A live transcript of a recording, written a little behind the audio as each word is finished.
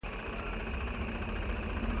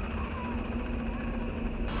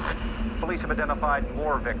Police have identified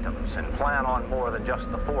more victims and plan on more than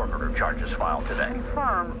just the 4 murder charges filed today.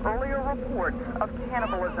 Confirm earlier reports of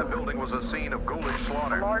cannibalism. The building was a scene of ghoulish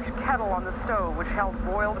slaughter. A large kettle on the stove which held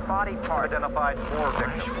boiled body parts. Identified more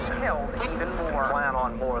victims and Killed even more. plan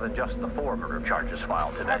on more than just the 4 murder charges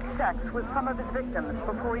filed today. Had sex with some of his victims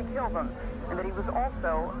before he killed them, and that he was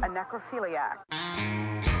also a necrophiliac.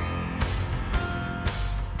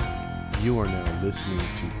 You are now listening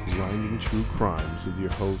to Grinding True Crimes with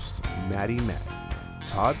your hosts, Maddie Matt,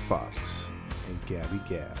 Todd Fox, and Gabby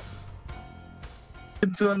Gab.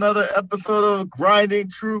 Into another episode of Grinding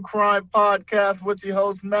True Crime Podcast with your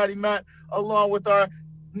host, Maddie Matt, along with our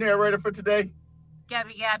narrator for today,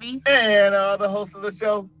 Gabby. And the host of the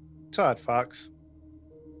show, Todd Fox.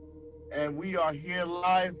 And we are here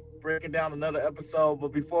live breaking down another episode.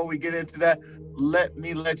 But before we get into that, let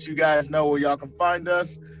me let you guys know where y'all can find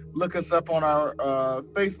us. Look us up on our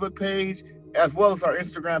Facebook page, as well as our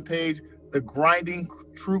Instagram page, the Grinding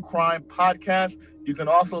True Crime Podcast. You can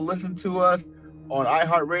also listen to us on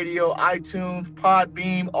iHeartRadio, iTunes,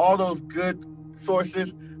 Podbeam, all those good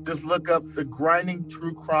sources. Just look up the Grinding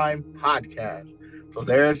True Crime Podcast. So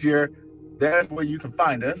there's where you can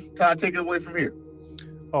find us. Todd, take it away from here.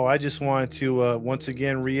 Oh, I just wanted to once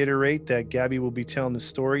again reiterate that Gabby will be telling the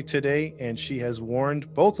story today, and she has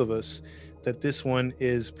warned both of us that this one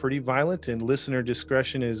is pretty violent and listener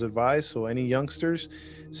discretion is advised. So any youngsters,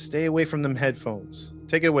 stay away from them headphones.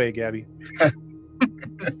 Take it away, Gabby.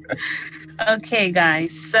 Okay,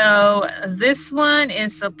 guys. So this one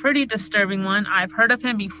is a pretty disturbing one. I've heard of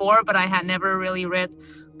him before, but I had never really read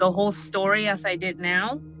the whole story as I did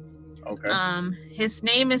now. Okay. His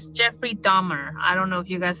name is Jeffery Dahmer. I don't know if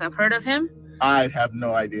you guys have heard of him. I have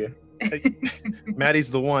no idea. Maddie's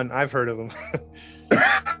the one. I've heard of him.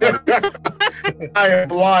 I am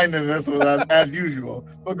blind in this one as usual,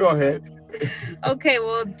 but go ahead. Okay,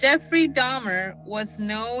 well, Jeffrey Dahmer was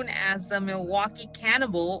known as the Milwaukee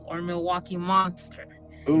Cannibal or Milwaukee Monster.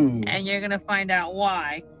 Ooh. And you're going to find out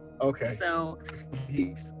why. Okay. So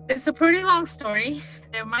it's a pretty long story.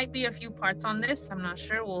 There might be a few parts on this. I'm not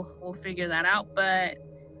sure. We'll figure that out, but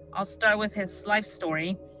I'll start with his life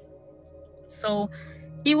story. So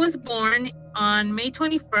he was born on May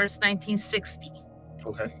 21st, 1960.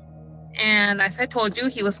 Okay. And as I told you,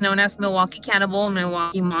 he was known as Milwaukee Cannibal,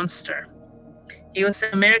 Milwaukee Monster. He was an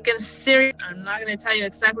American serial. I'm not going to tell you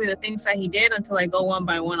exactly the things that he did until I go one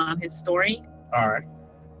by one on his story. All right.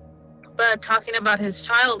 But talking about his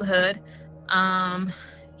childhood,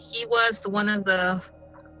 he was one of the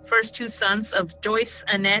first 2 sons of Joyce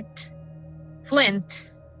Annette Flint.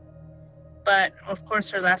 But of course,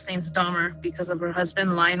 her last name's Dahmer because of her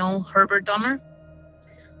husband, Lionel Herbert Dahmer.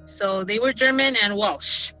 So they were German and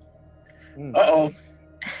Welsh. Uh-oh.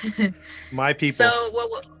 My people.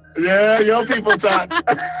 So Yeah, your people, Todd.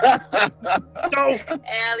 No.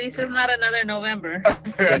 At least it's not another November.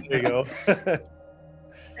 There you go.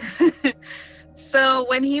 So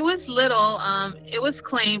when he was little, it was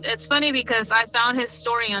claimed, it's funny because I found his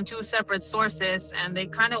story on 2 separate sources and they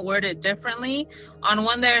kind of word it differently. On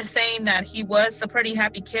one, they're saying that he was a pretty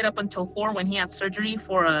happy kid up until 4 when he had surgery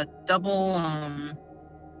for a double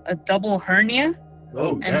hernia.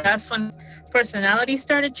 Oh, and that's when personality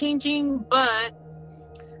started changing. But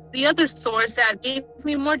the other source that gave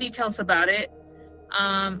me more details about it,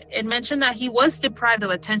 it mentioned that he was deprived of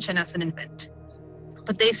attention as an infant.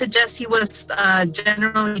 But they suggest he was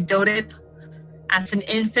generally doted as an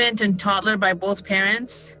infant and toddler by both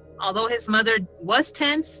parents. Although his mother was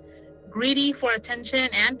tense, greedy for attention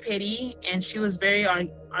and pity, and she was very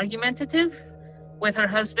argumentative with her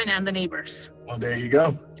husband and the neighbors. Well, there you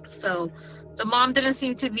go. So the mom didn't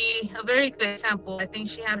seem to be a very good example. I think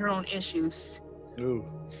she had her own issues. Ooh.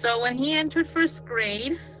 So when he entered 1st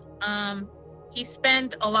grade, he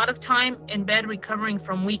spent a lot of time in bed recovering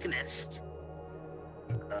from weakness.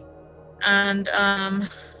 And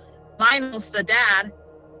Lionel's the dad.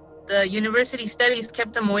 The university studies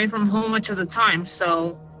kept him away from home much of the time.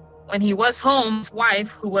 So when he was home, his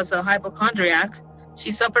wife, who was a hypochondriac,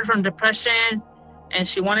 she suffered from depression and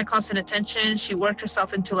she wanted constant attention. She worked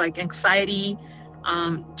herself into like anxiety,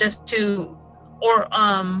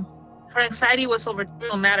 her anxiety was over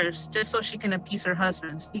trivial matters just so she can appease her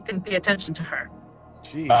husband. So he can pay attention to her.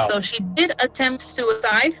 Jeez. Wow. So she did attempt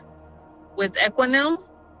suicide with Equinel,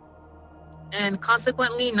 and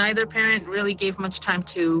consequently, neither parent really gave much time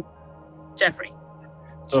to Jeffrey.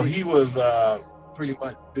 So he was pretty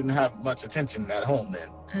much didn't have much attention at home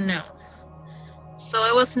then. No. So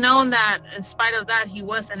it was known that in spite of that, he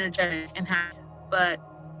was energetic and happy, but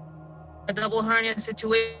a double hernia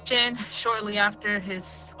situation shortly after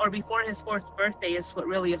before his 4th birthday is what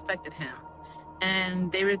really affected him.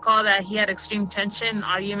 and they recall that he had extreme tension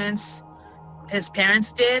arguments his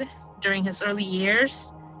parents did during his early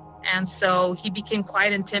years, and so he became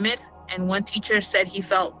quiet and timid. And one teacher said she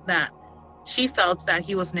felt that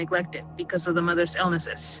he was neglected because of the mother's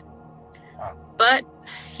illnesses. Wow. But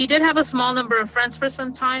he did have a small number of friends for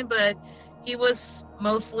some time, but he was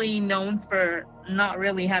mostly known for not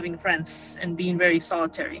really having friends and being very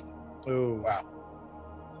solitary. Oh, Wow.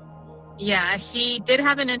 Yeah, he did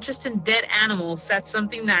have an interest in dead animals. That's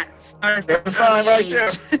something that started There's from a sign an right early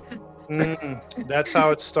there. age. that's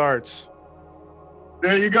how it starts.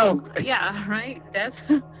 There you go. Yeah, right. That's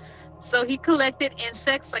so he collected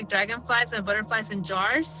insects like dragonflies and butterflies in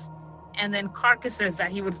jars, and then carcasses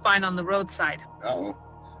that he would find on the roadside. Uh-oh.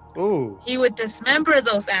 Oh, He would dismember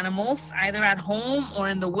those animals either at home or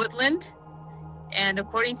in the woodland. And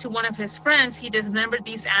according to one of his friends, he dismembered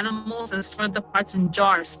these animals and stored the parts in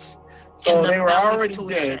jars. So in the they were family's already tool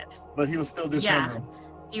dead, shed. but he was still dismembering.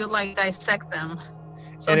 He would like dissect them.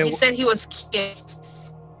 So And he said he was curious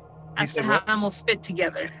as to said how what? animals fit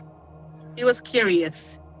together. He was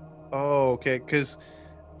curious. oh, okay. Because,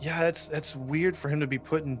 yeah, that's weird for him to be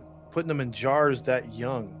putting them in jars that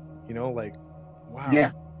young. You know, like, wow.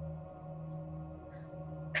 Yeah.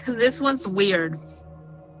 This one's weird.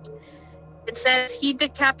 It says he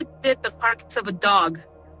decapitated the carcass of a dog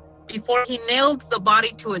before he nailed the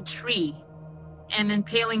body to a tree and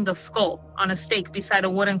impaling the skull on a stake beside a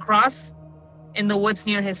wooden cross in the woods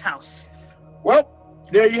near his house. Well,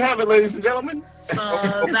 there you have it, ladies and gentlemen. So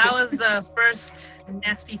that was the first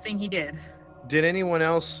nasty thing he did. Did anyone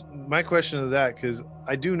else? My question to that, because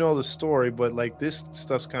I do know the story, but like this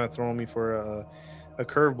stuff's kind of throwing me for a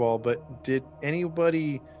curveball. But did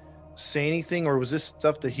anybody say anything, or was this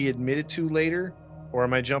stuff that he admitted to later, or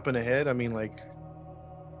am I jumping ahead? I mean, like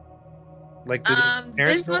did his parents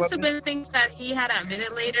This know must about have this? been things that he had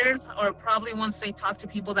admitted later, or probably once they talked to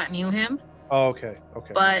people that knew him. Oh, okay.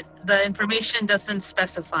 But the information doesn't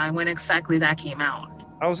specify when exactly that came out.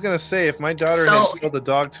 I was gonna say, if my daughter So- had nailed the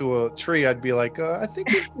dog to a tree, I'd be like, I think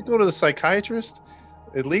we should go to the psychiatrist,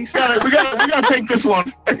 at least. We gotta take this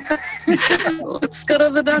one. Let's go to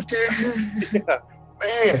the doctor.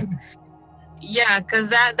 Man. Yeah, because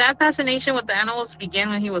that fascination with the animals began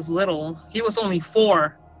when he was little. He was only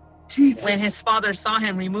 4 Jesus. when his father saw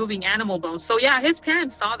him removing animal bones. So yeah, his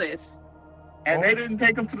parents saw this. And they didn't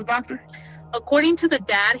take him to the doctor? According to the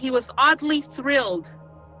dad, he was oddly thrilled.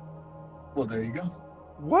 Well, there you go.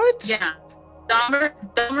 What? Yeah,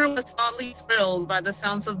 Dahmer was oddly thrilled by the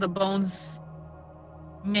sounds of the bones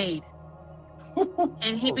made.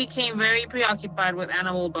 And he became very preoccupied with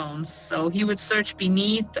animal bones. So he would search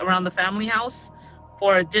beneath around the family house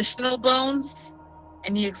for additional bones,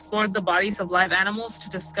 and he explored the bodies of live animals to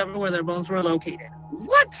discover where their bones were located.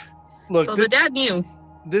 What? Look, So this, the dad knew.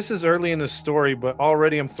 this is early in the story, but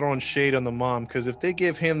already I'm throwing shade on the mom, because if they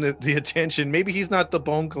give him the attention, maybe he's not the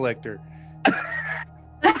bone collector.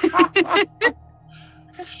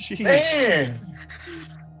 Jeez. Man.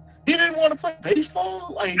 He didn't want to play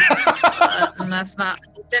baseball? Like, And that's not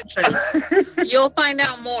his interest. You'll find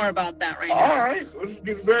out more about that right all now. right. This is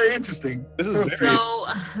getting very interesting. This is very So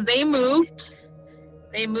they moved.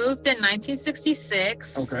 They moved in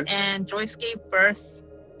 1966, Okay. and Joyce gave birth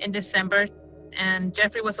in December, and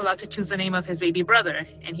Jeffrey was allowed to choose the name of his baby brother,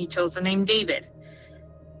 and he chose the name David.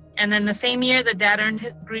 And then the same year, the dad earned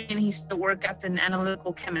his degree, and he started to work as an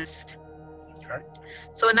analytical chemist. Okay.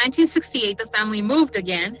 So in 1968, the family moved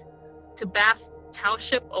again to Bath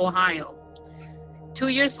Township, Ohio. 2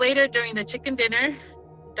 years later, during the chicken dinner,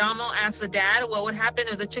 Dahmer asked the dad what would happen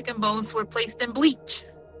if the chicken bones were placed in bleach.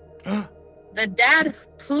 The dad,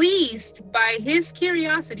 pleased by his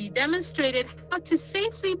curiosity, demonstrated how to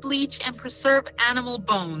safely bleach and preserve animal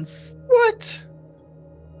bones. what?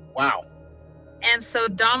 Wow. And so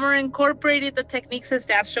Dahmer incorporated the techniques his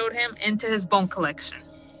dad showed him into his bone collection.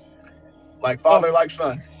 Like father, like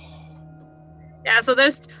son. Yeah, so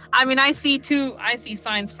I see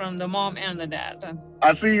signs from the mom and the dad.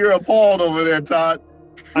 I see you're appalled over there, Todd.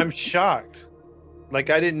 I'm shocked. Like,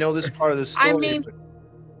 I didn't know this part of the story. I mean- but-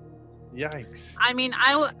 yikes. I mean,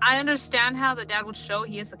 I understand how the dad would show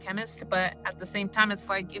he is a chemist, but at the same time, it's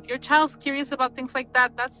like, if your child's curious about things like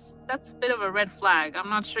that, that's a bit of a red flag. I'm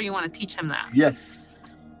not sure you want to teach him that. Yes.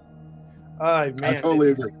 Man, I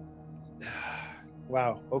totally agree.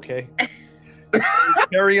 Wow. Okay.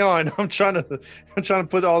 Carry on. I'm trying to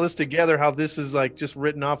put all this together. How this is like just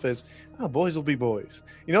written off as, oh, boys will be boys.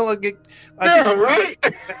 You know, like Yeah, right?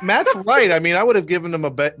 Matt's right. I mean, I would have given him a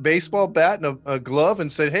baseball bat and a glove and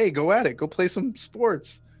said, "Hey, go at it. Go play some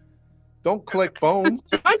sports. Don't collect bones."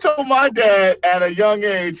 I told my dad at a young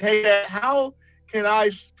age, hey, Dad, how can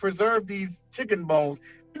I preserve these chicken bones?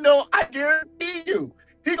 I guarantee you,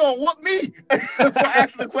 he gonna whoop me for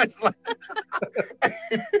asking the question.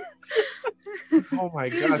 Oh my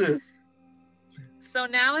God. Jesus. So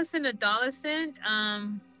now as an adolescent,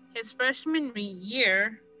 his freshman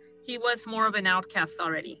year, he was more of an outcast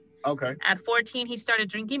already. Okay. At 14, he started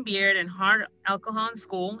drinking beer and hard alcohol in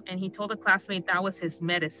school, and he told a classmate that was his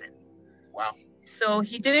medicine. Wow. So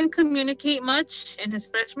he didn't communicate much in his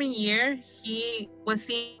freshman year. He was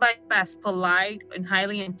seen by as polite and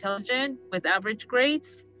highly intelligent with average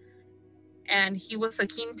grades, and he was a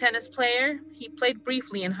keen tennis player. He played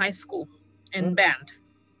briefly in high school in band.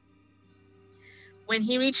 When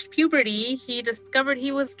he reached puberty, he discovered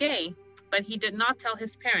he was gay, but he did not tell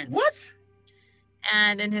his parents. What?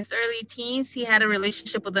 And in his early teens, he had a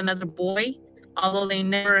relationship with another boy, although they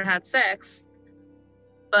never had sex.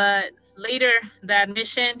 But later, the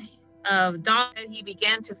admission of Dahmer, he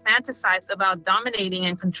began to fantasize about dominating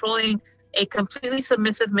and controlling a completely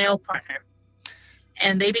submissive male partner.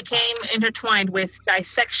 And they became intertwined with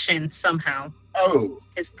dissection somehow. Oh.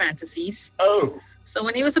 His fantasies. Oh. So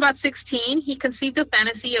when he was about 16, he conceived a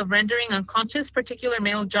fantasy of rendering unconscious particular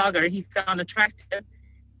male jogger he found attractive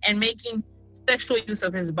and making sexual use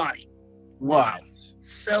of his body. Wow.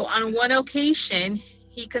 So on one occasion,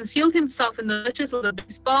 he concealed himself in the bushes with a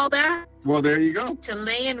baseball bat. Well, there you go. To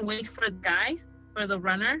lay in wait for the guy, for the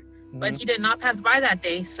runner, but he did not pass by that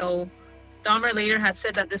day. So Dahmer later had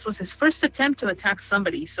said that this was his first attempt to attack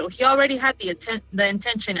somebody. So he already had the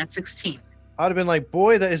intention at 16. I'd have been like,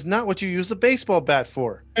 boy, that is not what you use a baseball bat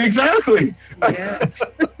for. Exactly. Yeah.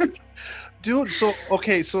 Dude,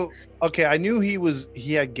 okay, I knew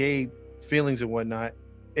he had gay feelings and whatnot,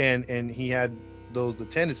 and he had the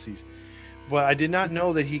tendencies, but I did not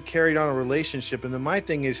know that he carried on a relationship. And then my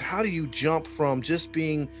thing is, how do you jump from just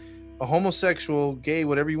being a homosexual, gay,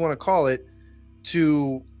 whatever you want to call it,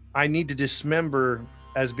 to I need to dismember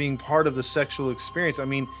as being part of the sexual experience? I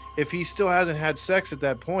mean, if he still hasn't had sex at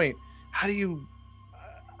that point, how do you?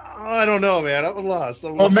 I don't know, man. I'm lost.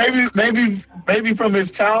 Well, maybe from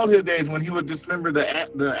his childhood days when he would dismember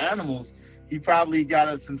the animals, he probably got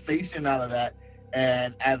a sensation out of that,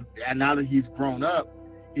 and now that he's grown up,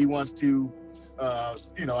 he wants to,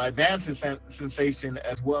 advance his sensation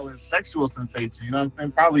as well as sexual sensation. You know what I'm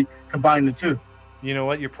saying? Probably combine the two. You know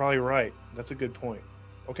what? You're probably right. That's a good point.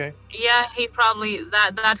 Okay. Yeah, he probably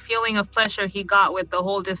that feeling of pleasure he got with the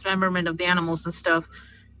whole dismemberment of the animals and stuff.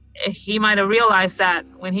 He might have realized that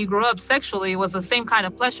when he grew up sexually, it was the same kind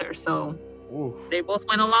of pleasure. So they both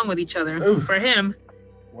went along with each other. Oof. For him,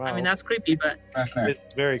 Wow. I mean, that's creepy, but That's nice.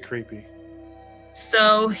 It's very creepy.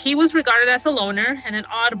 so he was regarded as a loner and an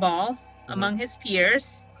oddball among his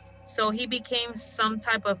peers. So he became some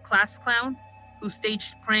type of class clown who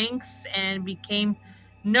staged pranks and became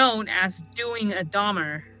known as doing a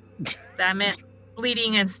Dahmer. That meant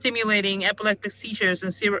bleeding and stimulating epileptic seizures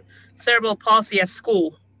and cerebral palsy at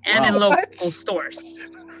school and in local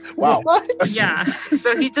stores. Wow. Yeah.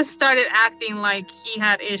 So he just started acting like he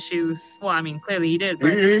had issues. Well, I mean, clearly he did,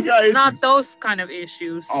 but He got issues. not those kind of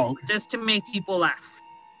issues. Oh, okay. Just to make people laugh.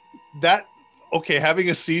 Having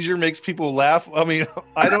a seizure makes people laugh. I mean,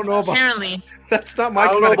 I don't know about. Apparently. That's not my. I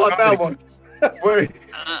don't know about that one. Wait.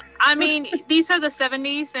 I mean, these are the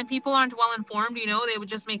 70s and people aren't well informed, they would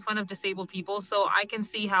just make fun of disabled people. So I can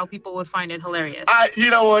see how people would find it hilarious.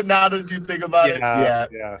 You know what? Now that you think about it,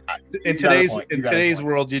 Yeah. In today's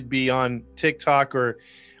world, you'd be on TikTok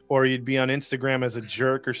or you'd be on Instagram as a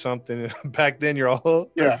jerk or something. Back then, you're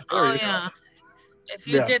all yeah. If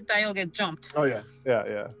you did that, you'll get jumped. Oh yeah.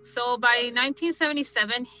 Yeah. So by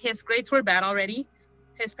 1977, his grades were bad already.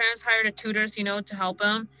 His parents hired a tutor, to help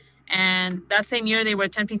him. And that same year, they were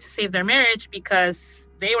attempting to save their marriage because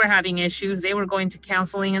they were having issues. They were going to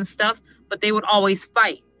counseling and stuff, but they would always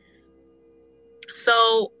fight.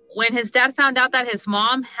 So when his dad found out that his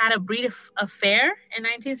mom had a brief affair in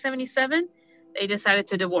 1977, they decided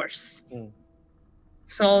to divorce.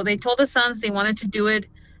 So they told the sons they wanted to do it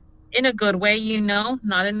in a good way,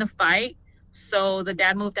 not in a fight. So the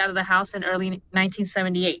dad moved out of the house in early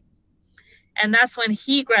 1978. And that's when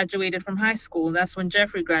he graduated from high school. That's when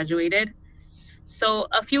Jeffrey graduated. So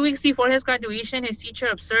a few weeks before his graduation, his teacher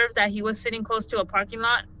observed that he was sitting close to a parking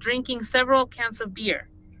lot, drinking several cans of beer.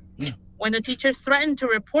 When the teacher threatened to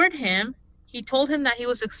report him, he told him that he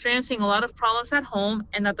was experiencing a lot of problems at home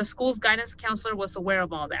and that the school's guidance counselor was aware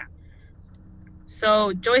of all that.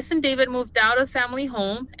 So Joyce and David moved out of family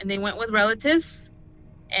home and they went with relatives.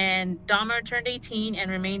 And Dahmer turned 18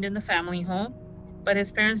 and remained in the family home. But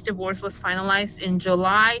his parents' divorce was finalized in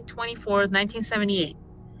July 24, 1978.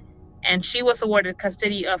 And she was awarded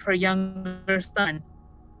custody of her younger son.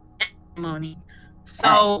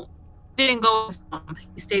 So he didn't go with his mom.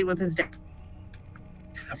 He stayed with his dad.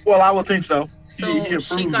 Well, I would think so. So He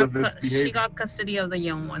approved of this she behavior. got custody of the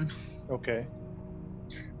young one. Okay.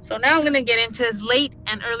 So now I'm gonna get into his late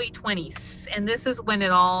and early 20s, and this is when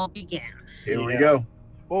it all began. Here we Yeah. go.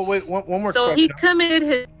 Well, wait, one more So question. he committed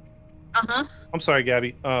his. I'm sorry,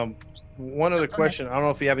 Gabby. One other question. I don't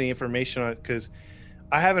know if you have any information on it because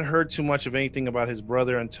I haven't heard too much of anything about his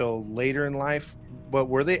brother until later in life. But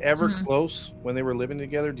were they ever close when they were living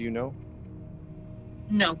together? Do you know?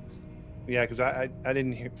 No. Yeah, because I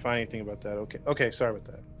didn't find anything about that. Okay, sorry about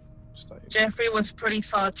that. Jeffrey was pretty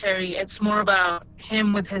solitary. It's more about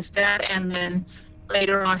him with his dad, and then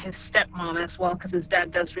later on his stepmom as well, because his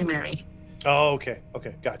dad does remarry. Oh, okay,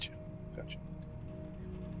 gotcha.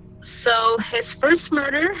 So his first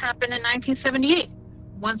murder happened in 1978,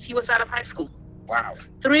 once he was out of high school. Wow.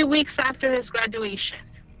 3 weeks after his graduation.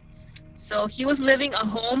 So he was living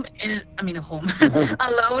alone in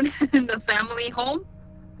the family home.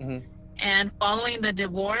 Mm-hmm. And following the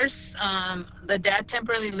divorce, the dad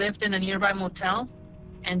temporarily lived in a nearby motel,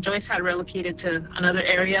 and Joyce had relocated to another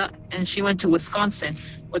area, and she went to Wisconsin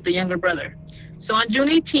with the younger brother. So on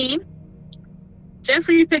June 18,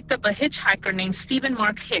 Jeffrey picked up a hitchhiker named Stephen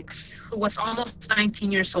Mark Hicks, who was almost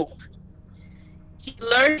 19 years old. He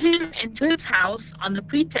lured him into his house on the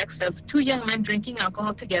pretext of two young men drinking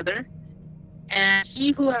alcohol together, and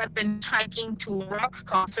he, who had been hiking to a rock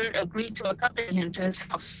concert, agreed to accompany him to his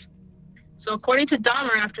house. So according to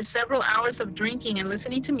Dahmer, after several hours of drinking and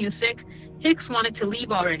listening to music, Hicks wanted to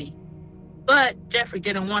leave already, but Jeffrey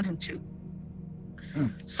didn't want him to.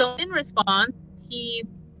 So in response, he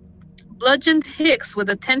bludgeoned Hicks with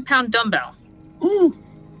a 10-pound dumbbell. Ooh.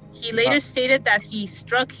 He later stated that he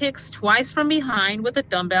struck Hicks twice from behind with a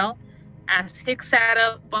dumbbell as Hicks sat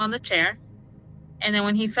up on the chair, and then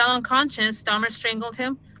when he fell unconscious, Dahmer strangled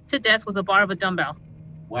him to death with a bar of a dumbbell.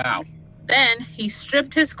 Wow. Then he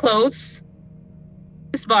stripped his clothes,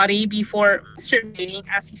 his body, before masturbating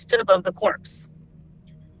as he stood above the corpse.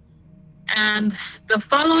 And the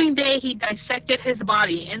following day, he dissected his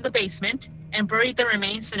body in the basement and buried the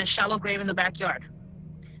remains in a shallow grave in the backyard.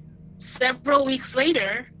 Several weeks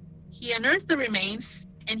later, he unearthed the remains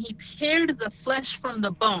and he pared the flesh from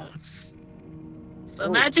the bones. So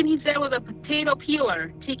imagine he's there with a potato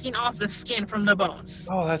peeler taking off the skin from the bones.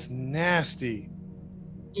 Oh, that's nasty.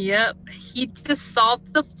 Yep. He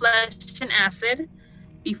dissolved the flesh in acid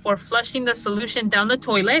before flushing the solution down the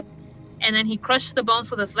toilet, and then he crushed the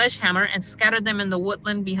bones with a sledgehammer and scattered them in the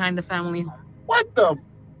woodland behind the family home. What the?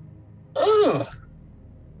 Ugh.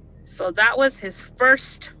 So that was his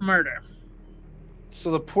first murder.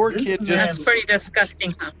 So the poor kid That's pretty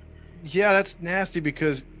disgusting, huh? Yeah, that's nasty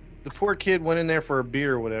because the poor kid went in there for a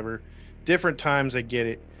beer or whatever. Different times, I get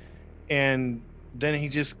it. And then he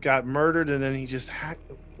just got murdered, and then he just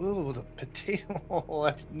hacked with a potato. Oh,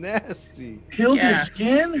 that's nasty. Peeled his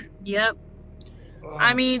skin? Yep. Oh,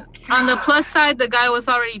 I mean, on the plus side, the guy was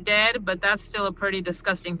already dead, but that's still a pretty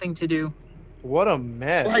disgusting thing to do. what a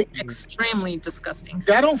mess. Like, Extremely disgusting.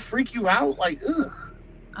 that don't freak you out? Like, ugh.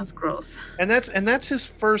 That's gross. And that's his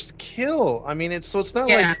first kill. I mean, it's not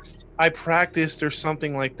like I practiced or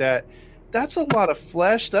something like that. That's a lot of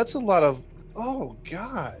flesh. That's a lot of, oh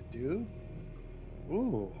God, dude.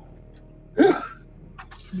 Ooh.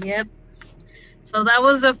 Yep. So that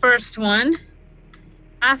was the first one.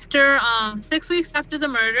 After 6 weeks after the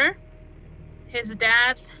murder, his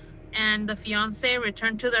dad and the fiance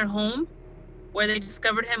returned to their home, where they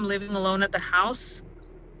discovered him living alone at the house.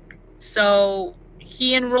 So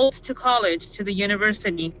he enrolled to college, to the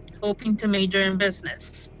university, hoping to major in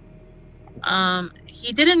business.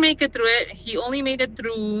 He didn't make it through it. He only made it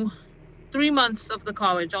through 3 months of the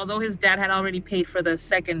college, although his dad had already paid for the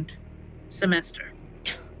second semester.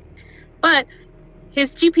 But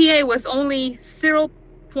his GPA was only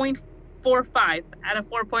 0.45 out of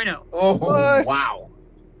 4.0. Oh, What? wow.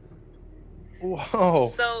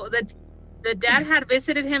 Whoa. So the dad had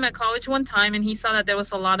visited him at college one time, and he saw that there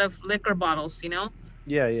was a lot of liquor bottles, you know?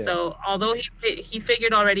 Yeah. So although he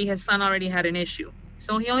figured already his son already had an issue.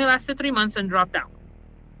 So he only lasted 3 months and dropped out.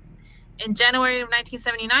 In January of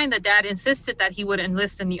 1979, the dad insisted that he would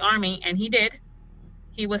enlist in the army, and he did.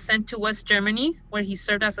 He was sent to West Germany, where he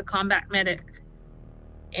served as a combat medic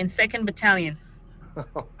in 2nd Battalion.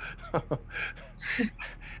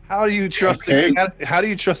 How do you trust how do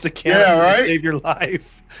you trust a cannon to save your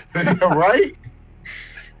life? Right?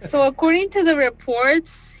 So according to the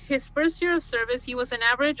reports, his first year of service, he was an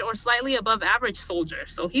average or slightly above average soldier.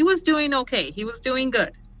 So he was doing okay. He was doing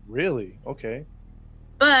good. Really? Okay.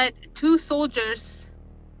 But 2 soldiers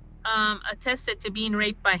attested to being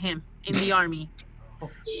raped by him in the army.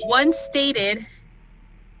 One stated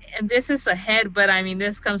and this is ahead, but I mean,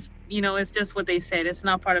 this comes, it's just what they said. It's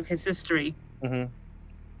not part of his history. Mm-hmm.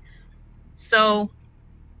 So,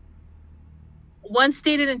 one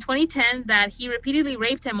stated in 2010 that he repeatedly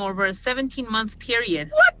raped him over a 17-month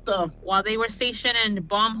period. What the? While they were stationed in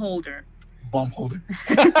Baumholder. Baumholder.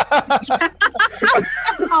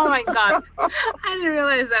 Oh my God. I didn't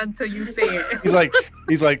realize that until you say it.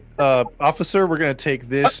 He's like, officer, we're going to take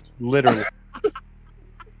this literally.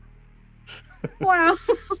 Wow.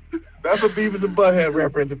 That's a Beavis and Butthead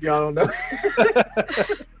reference if y'all don't know.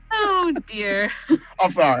 Oh dear.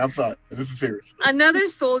 I'm sorry. This is serious. Another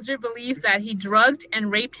soldier believed that he drugged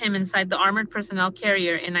and raped him inside the armored personnel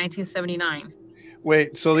carrier in 1979.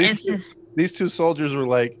 Wait, so these two soldiers were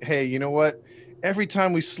like, hey, you know what? Every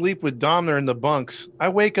time we sleep with Dahmer in the bunks, I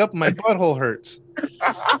wake up and my butthole hurts.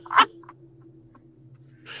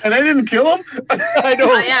 And they didn't kill him? I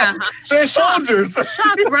know. Yeah. They're soldiers.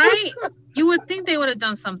 Shock, right? You would think they would have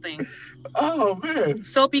done something. Oh, man.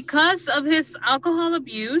 So because of his alcohol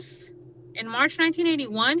abuse, in March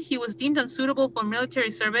 1981, he was deemed unsuitable for military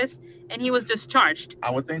service and he was discharged.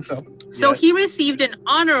 I would think so. So he received an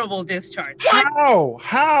honorable discharge.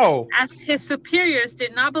 How? As his superiors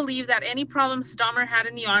did not believe that any problems Dahmer had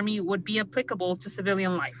in the army would be applicable to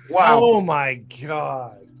civilian life. Wow. Oh, my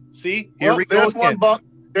God. See? Here we go. There's one bump.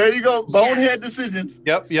 There you go. Bonehead decisions.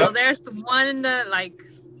 Yep. So there's one in the,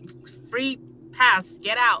 free pass.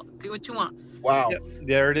 Get out. Do what you want. Wow. Yep.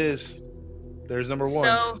 There it is. There's number one.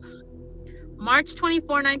 So, March 24,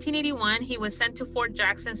 1981, he was sent to Fort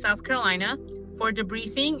Jackson, South Carolina for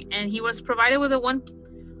debriefing, and he was provided with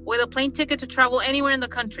a plane ticket to travel anywhere in the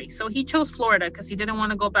country. So he chose Florida because he didn't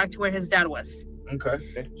want to go back to where his dad was.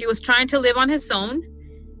 Okay. He was trying to live on his own,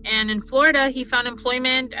 and in Florida, he found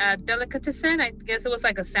employment at Delicatessen. I guess it was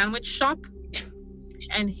like a sandwich shop,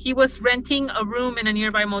 and he was renting a room in a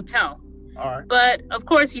nearby motel. All right. But of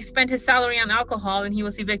course, he spent his salary on alcohol, and he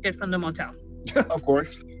was evicted from the motel. Of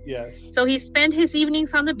course. Yes. So he spent his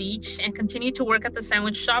evenings on the beach and continued to work at the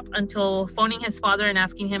sandwich shop until phoning his father and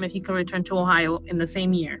asking him if he could return to Ohio in the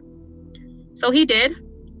same year. So he did.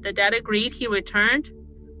 The dad agreed. He returned.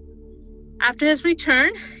 After his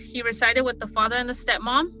return, he resided with the father and the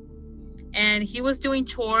stepmom, and he was doing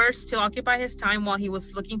chores to occupy his time while he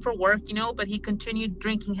was looking for work, but he continued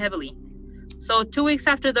drinking heavily. So 2 weeks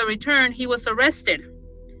after the return, he was arrested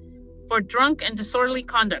for drunk and disorderly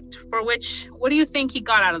conduct, for which, what do you think he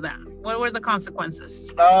got out of that? What were the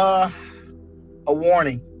consequences? A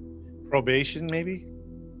warning. Probation, maybe?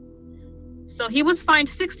 So he was fined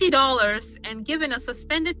 $60 and given a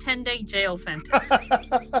suspended 10-day jail sentence.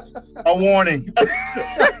 A warning.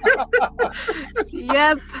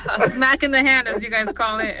 Yep, a smack in the hand, as you guys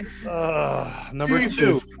call it. Number Jesus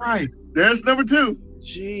two. Christ. There's number two.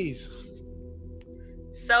 Jeez.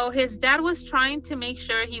 So his dad was trying to make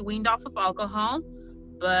sure he weaned off of alcohol,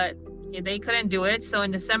 but they couldn't do it. So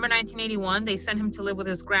in December 1981, they sent him to live with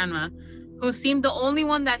his grandma, who seemed the only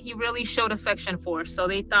one that he really showed affection for. So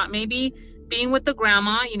they thought maybe being with the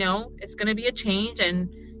grandma, it's going to be a change, and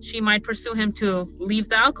she might pursue him to leave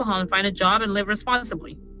the alcohol and find a job and live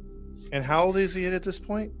responsibly. And how old is he at this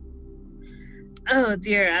point? Oh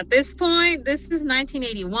dear. At this point, this is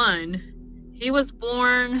 1981. He was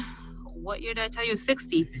born, what year did I tell you?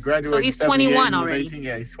 60. He graduated. So he's 21 already. 18.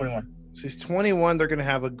 Yeah, he's 21. So he's 21. They're going to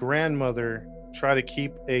have a grandmother try to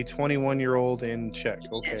keep a 21-year-old in check.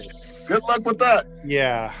 Okay. Yes. Good luck with that.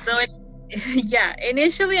 Yeah. So,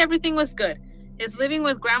 initially everything was good. His living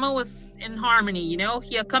with grandma was in harmony,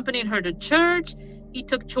 He accompanied her to church. He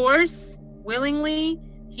took chores willingly.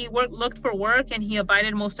 He looked for work, and he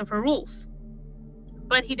abided most of her rules.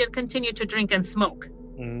 But he did continue to drink and smoke.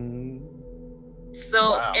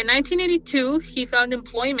 So in 1982, he found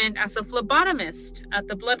employment as a phlebotomist at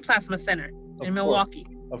the Blood Plasma Center in Milwaukee.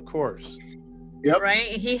 Of course. Yep. Right?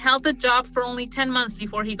 He held the job for only 10 months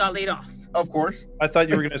before he got laid off. Of course. I thought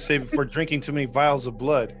you were going to say before drinking too many vials of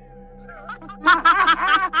blood.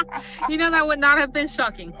 That would not have been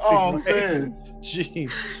shocking. Oh, man.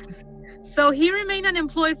 Jeez. So he remained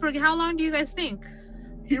unemployed for how long do you guys think?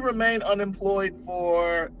 He remained unemployed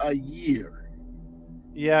for a year.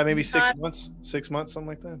 Yeah, maybe 6 months. 6 months, something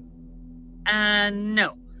like that.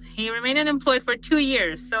 No. He remained unemployed for 2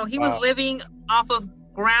 years. So he was living off of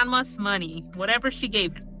grandma's money, whatever she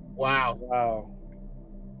gave him. Wow.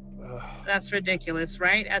 That's ridiculous,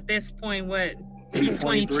 right? At this point, what? He's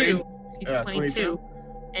 22. He's 22.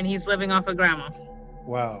 And he's living off of grandma.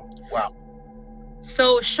 Wow.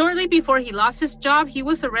 So shortly before he lost his job, he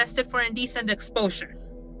was arrested for indecent exposure.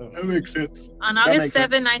 That makes sense. On August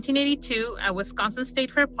 7, 1982, at Wisconsin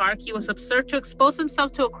State Fair Park, he was observed to expose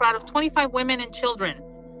himself to a crowd of 25 women and children.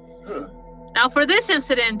 Now, for this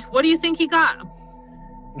incident, what do you think he got?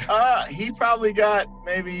 He probably got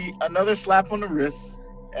maybe another slap on the wrist,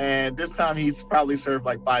 and this time he's probably served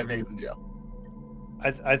like 5 days in jail.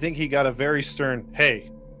 I think he got a very stern,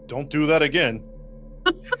 hey, don't do that again.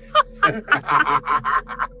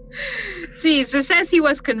 Jeez, it says he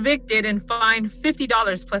was convicted and fined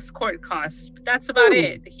 $50 plus court costs. But that's about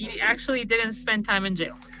it. He actually didn't spend time in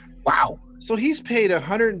jail. Wow. So he's paid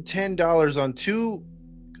 $110 on 2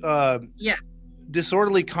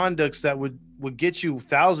 disorderly conducts that would get you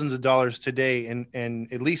thousands of dollars today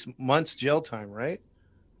and at least months jail time, right?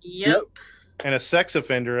 Yep. And a sex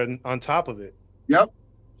offender on top of it. Yep.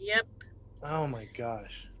 Oh my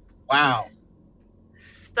gosh. Wow.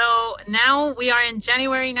 So now we are in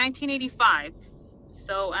January 1985.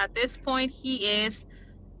 So at this point, he is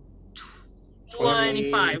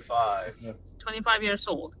 25 years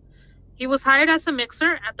old. He was hired as a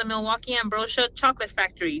mixer at the Milwaukee Ambrosia Chocolate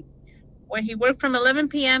Factory, where he worked from 11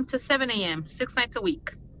 p.m. to 7 a.m., 6 nights a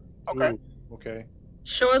week. Okay. Ooh, okay.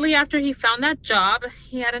 Shortly after he found that job,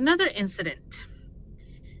 he had another incident.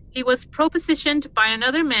 He was propositioned by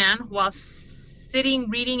another man while sitting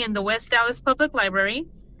reading in the West Dallas Public Library.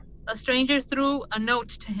 A stranger threw a note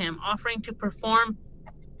to him offering to perform,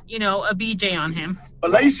 a BJ on him.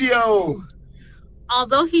 Fellatio.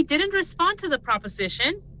 Although he didn't respond to the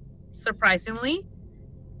proposition, surprisingly,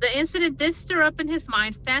 the incident did stir up in his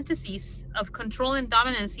mind fantasies of control and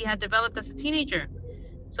dominance he had developed as a teenager.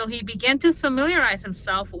 So he began to familiarize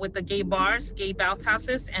himself with the gay bars, gay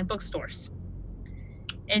bathhouses, and bookstores.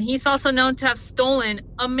 And he's also known to have stolen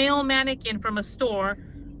a male mannequin from a store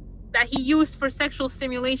that he used for sexual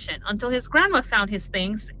stimulation until his grandma found his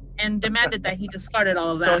things and demanded that he discarded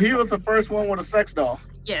all of that. So he was the first one with a sex doll.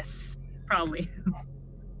 Yes, probably.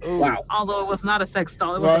 Wow. Although it was not a sex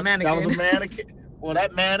doll, it was a mannequin. That was a mannequin. Well,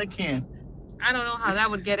 that mannequin. I don't know how that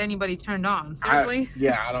would get anybody turned on. Seriously?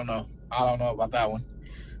 I don't know. I don't know about that one.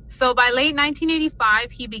 So by late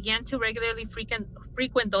 1985, he began to regularly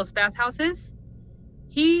frequent those bathhouses.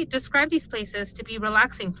 He described these places to be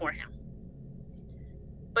relaxing for him.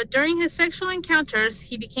 But during his sexual encounters,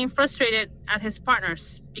 he became frustrated at his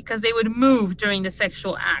partners because they would move during the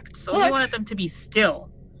sexual act. So he wanted them to be still.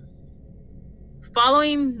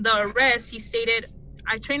 Following the arrest, he stated,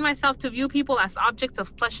 "I trained myself to view people as objects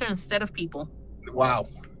of pleasure instead of people." Wow.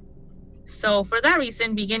 So for that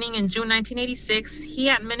reason, beginning in June 1986, he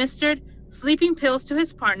administered sleeping pills to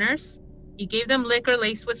his partners. He gave them liquor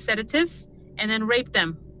laced with sedatives and then raped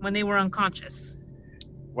them when they were unconscious.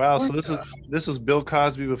 Wow, so this was Bill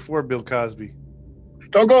Cosby before Bill Cosby.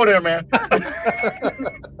 Don't go there, man.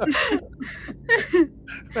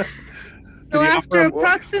 So after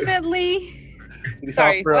approximately... Did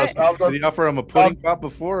he offer him a pudding pop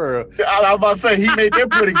before? Or I was about to say, he made their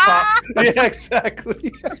pudding pop. Yeah,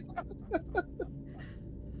 exactly.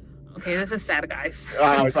 Okay, this is sad, guys.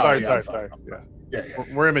 Sorry. Yeah.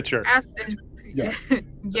 We're immature.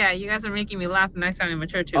 Yeah, you guys are making me laugh, and I sound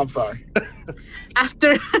immature too. I'm sorry.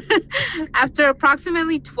 After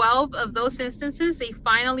approximately 12 of those instances, they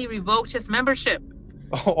finally revoked his membership.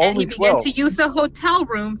 Oh, only 12. And he began to use a hotel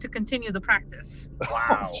room to continue the practice.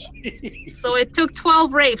 Wow. So it took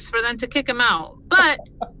 12 rapes for them to kick him out. But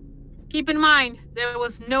keep in mind, there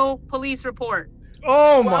was no police report.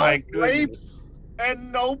 Oh my goodness. Rapes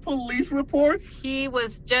and no police reports? He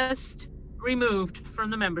was just removed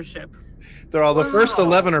from the membership. They're all the first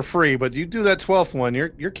 11 are free, but you do that 12th one,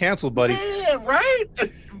 you're canceled, buddy. Man, right?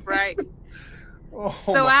 Right.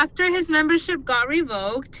 So after his membership got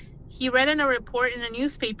revoked, he read in a report in a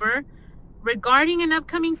newspaper regarding an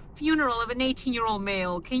upcoming funeral of an 18-year-old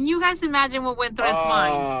male. Can you guys imagine what went through his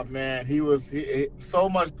mind? Oh man, he so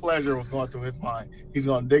much pleasure was going through his mind. He's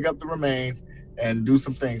going to dig up the remains and do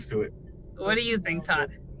some things to it. What do you think,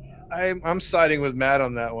 Todd? I'm siding with Matt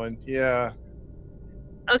on that one. Yeah.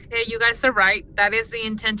 Okay, you guys are right. That is the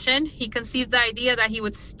intention. He conceived the idea that he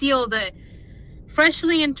would steal the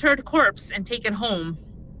freshly interred corpse and take it home.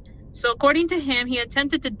 So according to him, he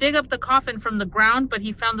attempted to dig up the coffin from the ground, but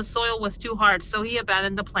he found the soil was too hard, so he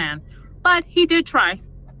abandoned the plan. But he did try.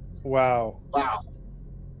 Wow.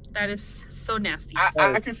 That is so nasty.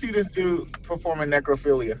 I can see this dude performing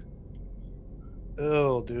necrophilia.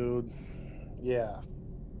 Oh, dude. Yeah.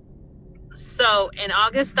 So in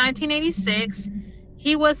August 1986,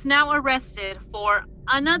 he was now arrested for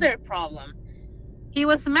another problem. He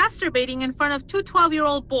was masturbating in front of two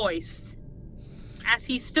 12-year-old boys as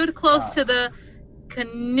he stood close to the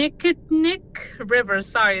Kinnickinnick River.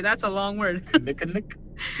 Sorry, that's a long word. Kinnickinnick?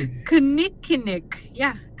 Kinnickinnick.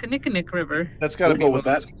 Yeah, Kinnickinnick River. That's got to be go with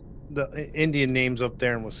that. The Indian names up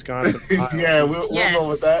there in Wisconsin. Yeah, we'll go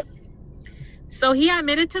with that. So he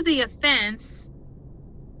admitted to the offense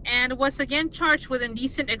and was again charged with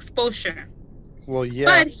indecent exposure. Well, yeah.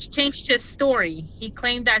 But he changed his story. He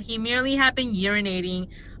claimed that he merely had been urinating,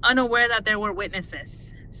 unaware that there were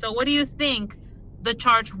witnesses. So what do you think the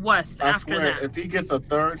charge was I after swear, that? if he gets a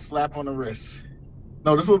third slap on the wrist,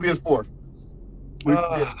 no, this will be his fourth.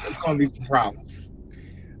 It's going to be some problems.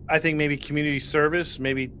 I think maybe community service,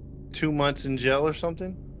 maybe 2 months in jail or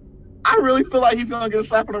something. I really feel like he's going to get a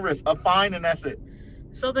slap on the wrist, a fine, and that's it.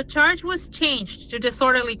 So the charge was changed to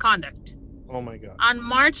disorderly conduct. Oh my God. On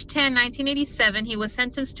March 10, 1987, he was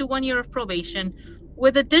sentenced to 1 year of probation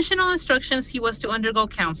with additional instructions he was to undergo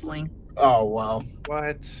counseling. Oh, wow.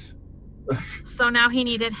 What? So now he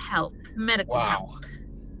needed help, medical help. Wow.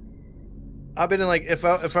 I've been in like, if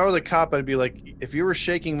I were the cop, I'd be like, if you were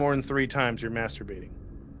shaking more than 3 times, you're masturbating.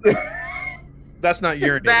 That's not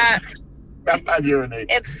urinating. That's not urinating.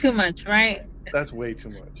 It's too much, right? That's way too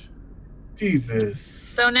much. Jesus.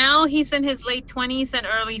 So now he's in his late 20s and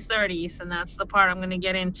early 30s, and that's the part I'm going to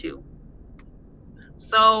get into.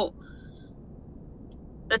 So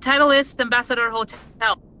the title is The Ambassador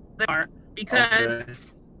Hotel, because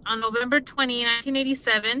on November 20,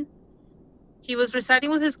 1987, he was residing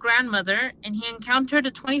with his grandmother, and he encountered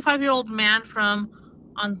a 25-year-old man from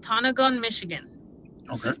Ontonagon, Michigan,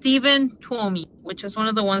 Stephen Tuomi, which is one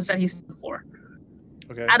of the ones that he's for,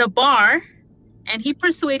 at a bar, and he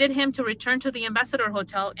persuaded him to return to the Ambassador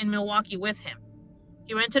Hotel in Milwaukee with him.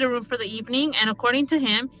 He rented a room for the evening, and according to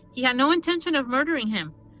him, he had no intention of murdering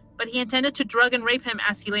him, but he intended to drug and rape him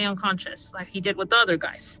as he lay unconscious, like he did with the other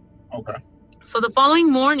guys. Okay. So the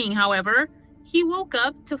following morning, however, he woke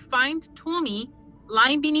up to find Tuomi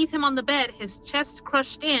lying beneath him on the bed, his chest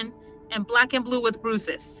crushed in and black and blue with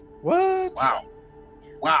bruises. What? Wow.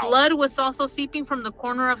 Wow. Blood was also seeping from the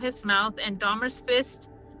corner of his mouth, and Dahmer's fist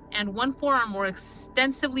and one forearm were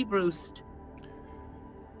extensively bruised.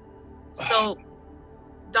 So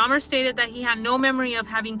Dahmer stated that he had no memory of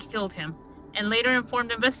having killed him, and later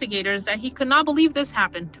informed investigators that he could not believe this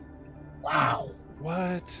happened. Wow.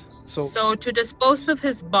 What? So to dispose of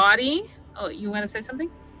his body... Oh, you want to say something?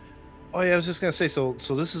 Oh yeah, I was just gonna say, so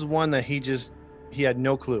this is one that he had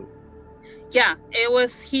no clue. Yeah,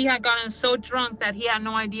 he had gotten so drunk that he had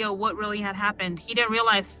no idea what really had happened. He didn't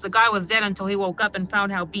realize the guy was dead until he woke up and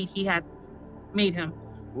found how beat he had made him.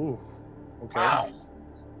 Ooh. Okay. Wow.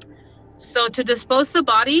 So to dispose the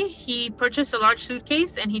body, he purchased a large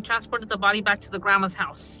suitcase and he transported the body back to the grandma's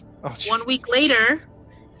house. Oh, 1 week later,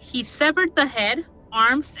 he severed the head,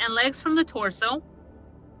 arms, and legs from the torso.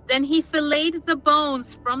 Then he filleted the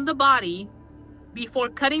bones from the body before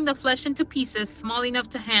cutting the flesh into pieces small enough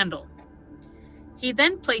to handle. He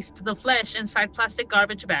then placed the flesh inside plastic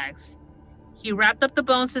garbage bags. He wrapped up the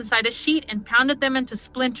bones inside a sheet and pounded them into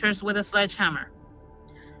splinters with a sledgehammer.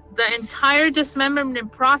 The entire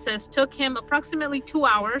dismemberment process took him approximately 2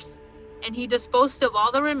 hours, and he disposed of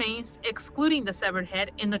all the remains, excluding the severed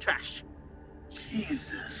head, in the trash.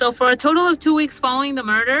 Jesus. So for a total of 2 weeks following the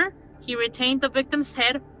murder, he retained the victim's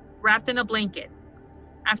head wrapped in a blanket.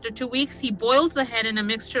 After 2 weeks, he boiled the head in a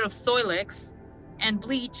mixture of Soilex and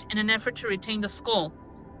bleach in an effort to retain the skull.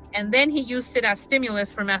 And then he used it as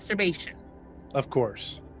stimulus for masturbation. Of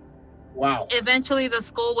course. Wow. Eventually, the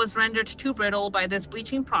skull was rendered too brittle by this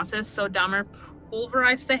bleaching process, so Dahmer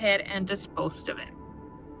pulverized the head and disposed of it.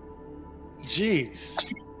 Jeez.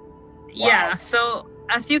 Yeah, so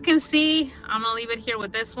as you can see, I'm gonna leave it here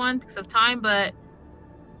with this one because of time, but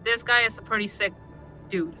this guy is a pretty sick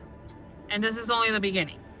dude. And this is only the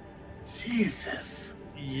beginning. Jesus.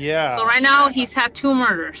 Yeah. So right now, he's had 2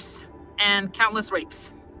 murders and countless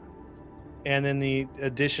rapes. And then the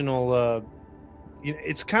additional,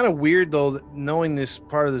 it's kind of weird though, knowing this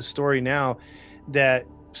part of the story now, that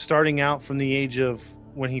starting out from the age of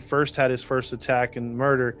when he first had his first attack and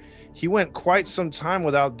murder, he went quite some time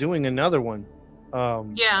without doing another one.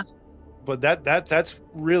 Yeah. But that's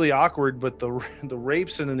really awkward. But the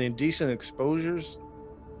rapes and the indecent exposures,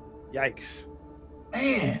 yikes.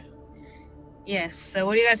 Man. Yes. So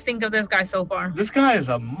what do you guys think of this guy so far? This guy is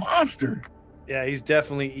a monster. Yeah, he's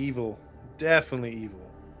definitely evil. Definitely evil.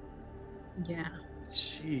 Yeah.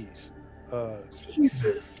 Jeez.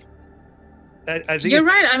 Jesus. I think you're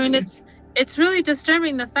right. I mean, it's really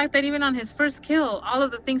disturbing the fact that even on his first kill, all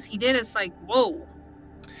of the things he did is like, whoa.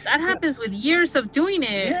 That happens with years of doing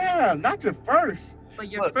it. Yeah, not your first. But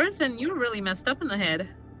your first, and you were really messed up in the head.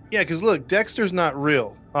 Yeah, because look, Dexter's not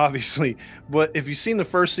real, obviously. But if you've seen the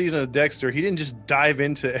first season of Dexter, he didn't just dive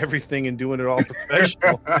into everything and doing it all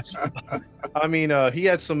professional. I mean, he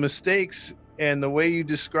had some mistakes, and the way you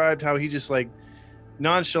described how he just like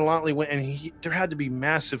nonchalantly went, and there had to be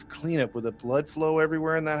massive cleanup with the blood flow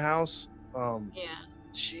everywhere in that house. Yeah.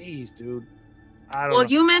 Jeez, dude. I don't Well, know.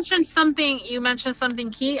 you mentioned something. You mentioned something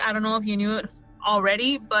key. I don't know if you knew it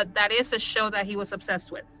already, but that is a show that he was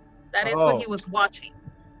obsessed with. That is what he Oh, was watching.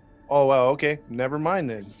 oh wow. Okay, never mind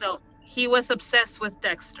then. So he was obsessed with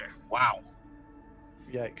Dexter. Wow.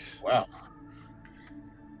 Yikes. Wow.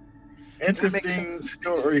 That makes sense. Interesting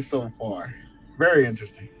story so far. Very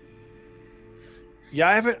interesting.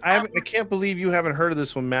 Yeah, I can't believe you haven't heard of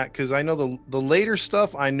this one, Matt, because I know the later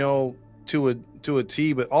stuff I know to a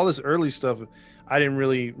T, but all this early stuff I didn't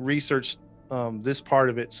really research this part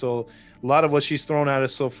of it. So a lot of what she's thrown at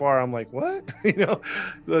us so far, I'm like, what?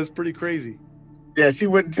 That's pretty crazy. Yeah, she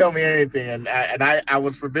wouldn't tell me anything, and I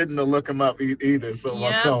was forbidden to look him up either.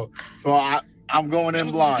 Yeah. So I'm going in And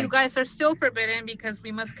you blind. guys are still forbidden because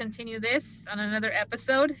we must continue this on another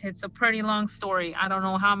episode. It's a pretty long story. I don't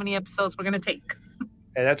know how many episodes we're gonna take.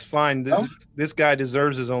 And that's fine. Oh, This guy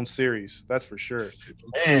deserves his own series. That's for sure.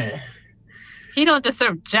 man. He don't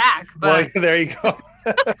deserve Jack, Well, but there you go.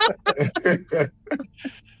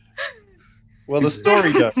 Well, the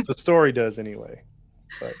story does. The story does anyway.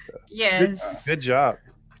 But yes. good job.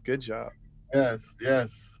 Good job. Yes.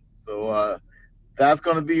 So that's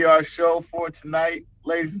going to be our show for tonight,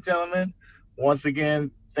 ladies and gentlemen. Once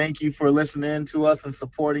again, thank you for listening to us and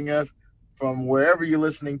supporting us from wherever you're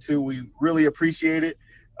listening to. We really appreciate it.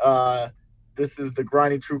 This is the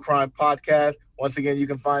Grinding True Crime Podcast. Once again, you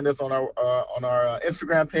can find us on our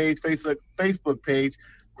Instagram page, Facebook page,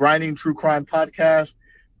 Grinding True Crime Podcast,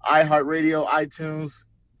 iHeartRadio, iTunes,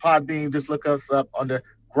 Podbean. Just look us up under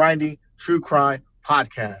Grinding True Crime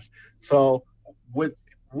Podcast. So with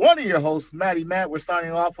one of your hosts, Matt, we're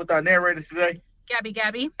signing off with our narrators today.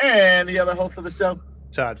 Gabby. And the other host of the show.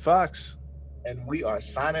 Todd Fox. And we are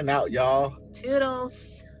signing out, y'all.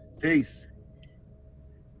 Toodles. Peace.